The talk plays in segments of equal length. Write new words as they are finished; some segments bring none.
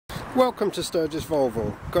Welcome to Sturgess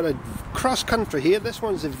Volvo. Got a cross country here. This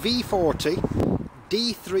one's a V40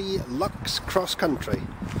 D3 Luxe cross country.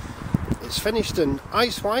 It's finished in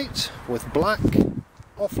ice white with black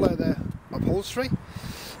off leather upholstery.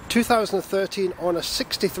 2013 on a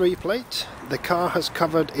 63 plate. The car has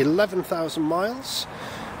covered 11,000 miles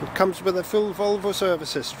and comes with a full Volvo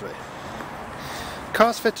service history.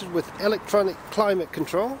 Car's fitted with electronic climate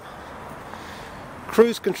control,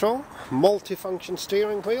 cruise control, multi-function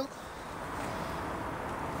steering wheel,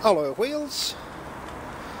 alloy wheels.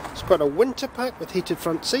 It's got a winter pack with heated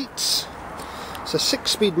front seats. It's a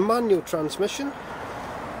 6-speed manual transmission.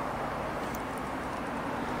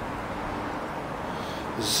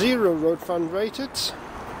 0 road fund rated.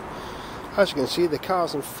 As you can see, the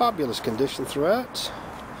car's in fabulous condition throughout.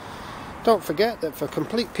 Don't forget that for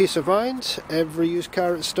complete peace of mind, every used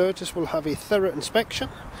car at Sturgess will have a thorough inspection,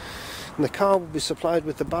 and the car will be supplied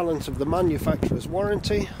with the balance of the manufacturer's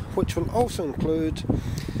warranty, which will also include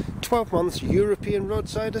 12 months European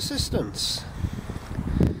roadside assistance.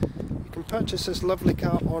 You can purchase this lovely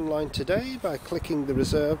car online today by clicking the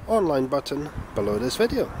Reserve Online button below this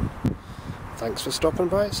video. Thanks for stopping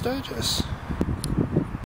by at Sturgess.